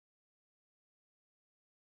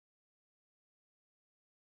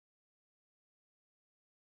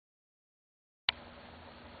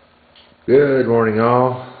Good morning,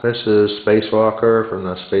 all. This is Spacewalker from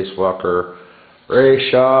the Spacewalker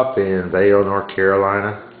Race Shop in Vale, North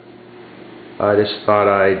Carolina. I just thought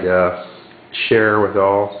I'd share with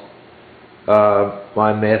all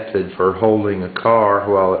my method for holding a car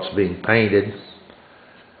while it's being painted.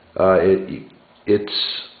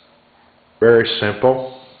 It's very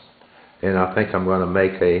simple, and I think I'm going to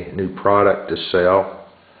make a new product to sell.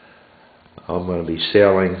 I'm going to be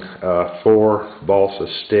selling 4 balsa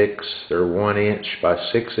sticks. They're 1 inch by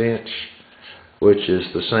 6 inch, which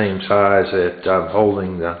is the same size that I'm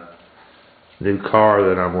holding the new car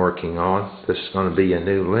that I'm working on. This is going to be a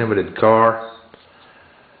new limited car.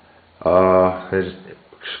 Of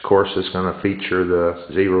course, it's going to feature the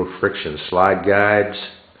zero friction slide guides,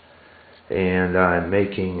 and I'm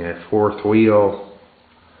making a 4th wheel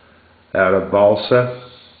out of balsa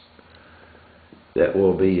that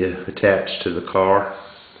will be attached to the car,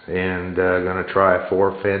 and going to try a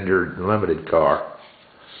 4-fender limited car.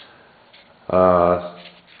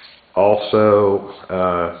 Also,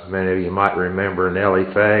 many of you might remember Nellie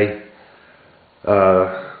Faye.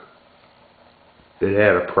 It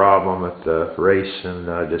had a problem at the race in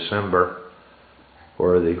December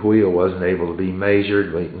where the wheel wasn't able to be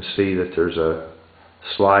measured. We can see that there's a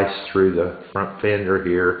slice through the front fender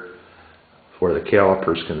here where the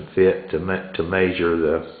calipers can fit to measure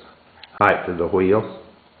the height of the wheel.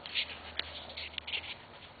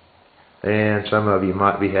 And some of you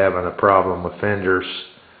might be having a problem with the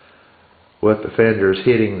fenders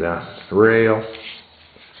hitting the rail.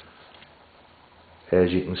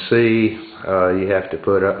 As you can see, you have to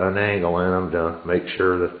put an angle in them to make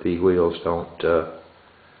sure that the wheels don't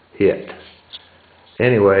hit.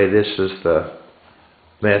 Anyway, this is the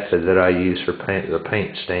method that I use for the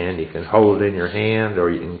paint stand. You can hold it in your hand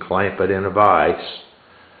or you can clamp it in a vise,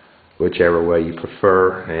 whichever way you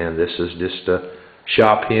prefer. And this is just a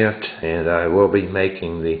shop hint, and I will be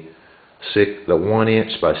making the 1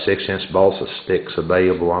 inch by 6 inch balsa sticks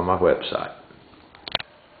available on my website.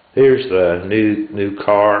 Here's the new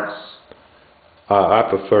car. I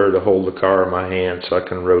prefer to hold the car in my hand so I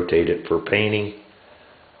can rotate it for painting.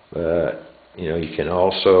 You can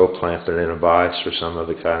also clamp it in a vise or some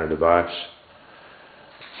other kind of device.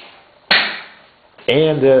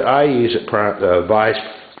 And I use the vise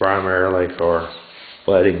primarily for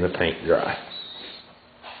letting the paint dry.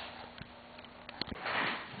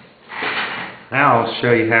 Now I'll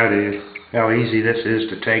show you how easy this is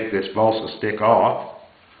to take this balsa stick off.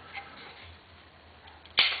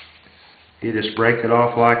 You just break it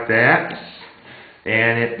off like that,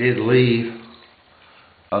 and it did leave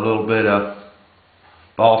a little bit of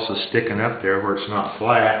balsa sticking up there where it's not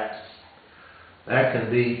flat. That can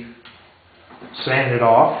be sanded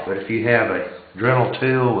off, but if you have a Dremel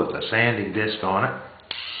tool with a sanding disc on it,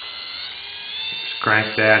 just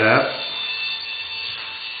crank that up.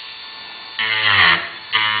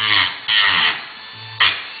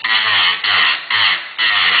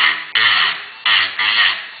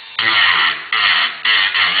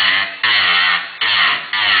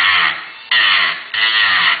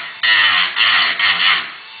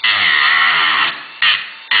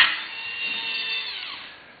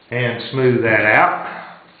 And smooth that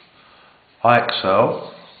out like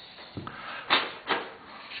so.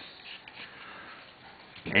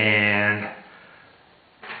 And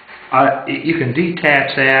you can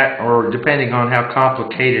detach that, or depending on how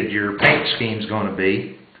complicated your paint scheme is going to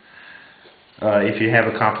be. If you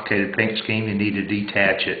have a complicated paint scheme, you need to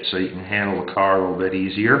detach it so you can handle the car a little bit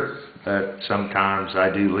easier. But sometimes I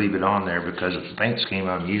do leave it on there because of the paint scheme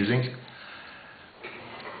I'm using.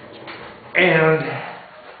 And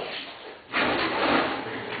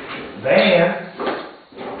then,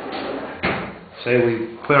 say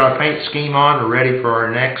we put our paint scheme on, we're ready for our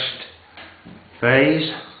next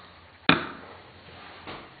phase.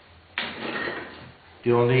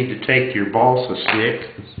 You'll need to take your balsa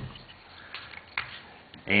stick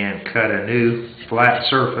and cut a new flat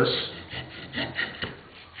surface.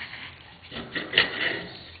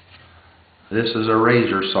 This is a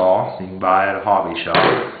razor saw you can buy at a hobby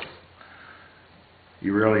shop.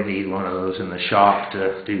 You really need one of those in the shop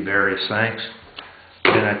to do various things.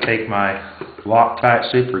 Then I take my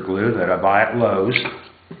Loctite super glue that I buy at Lowe's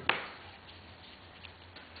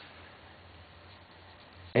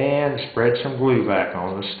and spread some glue back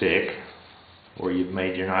on the stick where you've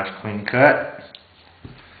made your nice clean cut.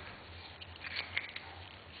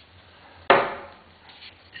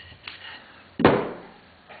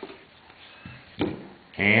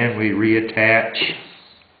 And we reattach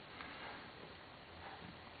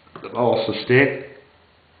the balsa stick,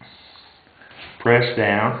 press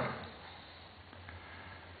down.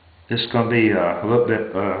 This is going to be a little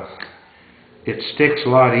bit it sticks a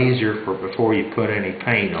lot easier before you put any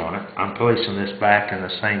paint on it. I'm placing this back in the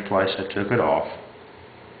same place I took it off.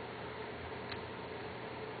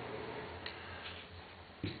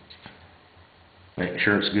 Make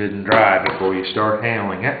sure it's good and dry before you start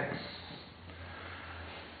handling it.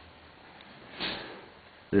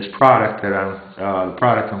 This product that the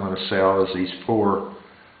product I'm going to sell is these 4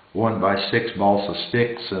 1x6 balsa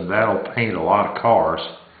sticks, and that'll paint a lot of cars.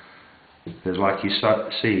 Because like you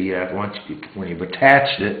see, when you've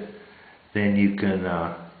attached it, then you can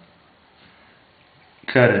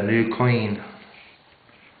cut a new clean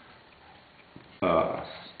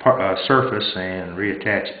surface and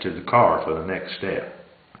reattach it to the car for the next step.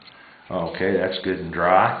 Okay, that's good and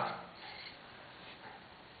dry.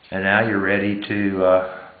 And now you're ready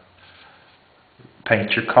to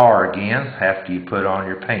paint your car again after you put on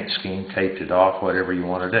your paint scheme, taped it off, whatever you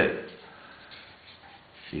want to do.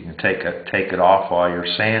 You can take it off while you're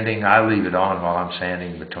sanding. I leave it on while I'm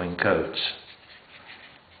sanding between coats,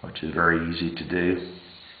 which is very easy to do.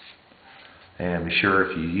 And be sure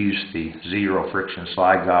if you use the zero friction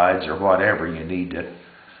slide guides or whatever, you need to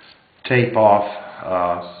tape off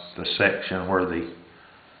the section where the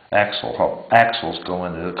axles go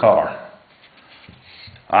into the car.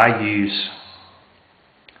 I use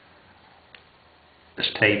this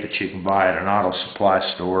tape that you can buy at an auto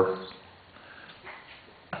supply store.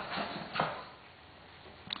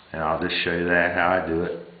 And I'll just show you that, how I do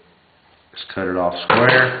it. Just cut it off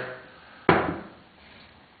square.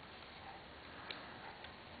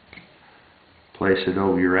 Place it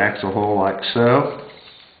over your axle hole like so.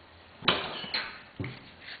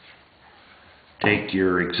 Take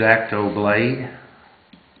your X-Acto blade.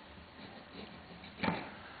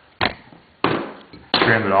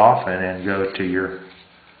 Trim it off and then go to your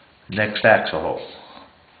next axle hole.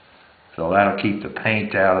 So that'll keep the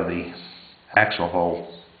paint out of the axle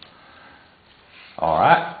hole.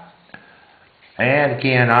 Alright, and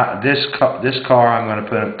again, this car I'm going to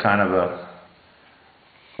put kind of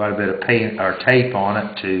quite a bit of paint or tape on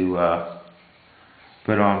it to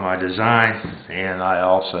put on my design, and I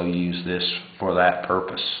also use this for that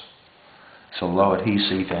purpose. It's a low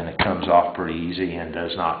adhesive and it comes off pretty easy and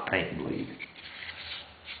does not paint bleed.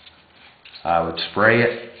 I would spray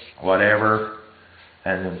it, whatever,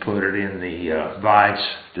 and then put it in the vise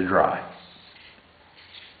to dry.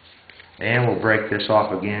 And we'll break this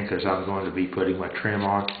off again because I'm going to be putting my trim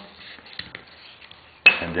on.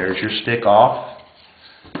 And there's your stick off.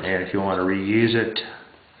 And if you want to reuse it,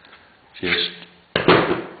 just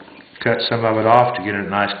cut some of it off to get a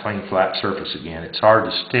nice clean flat surface again. It's hard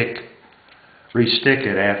to re-stick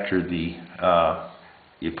it after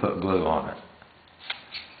you put glue on it.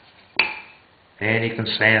 And you can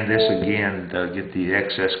sand this again to get the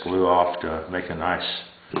excess glue off to make a nice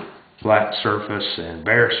flat surface and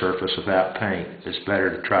bare surface without paint. It's better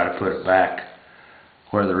to try to put it back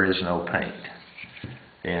where there is no paint.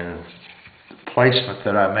 And the placement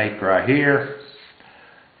that I make right here,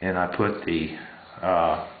 and I put the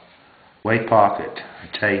weight pocket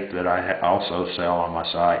tape that I also sell on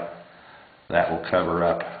my site, that will cover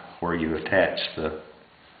up where you attach the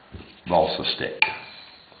balsa stick.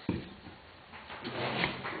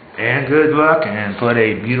 And good luck, and put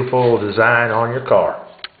a beautiful design on your car.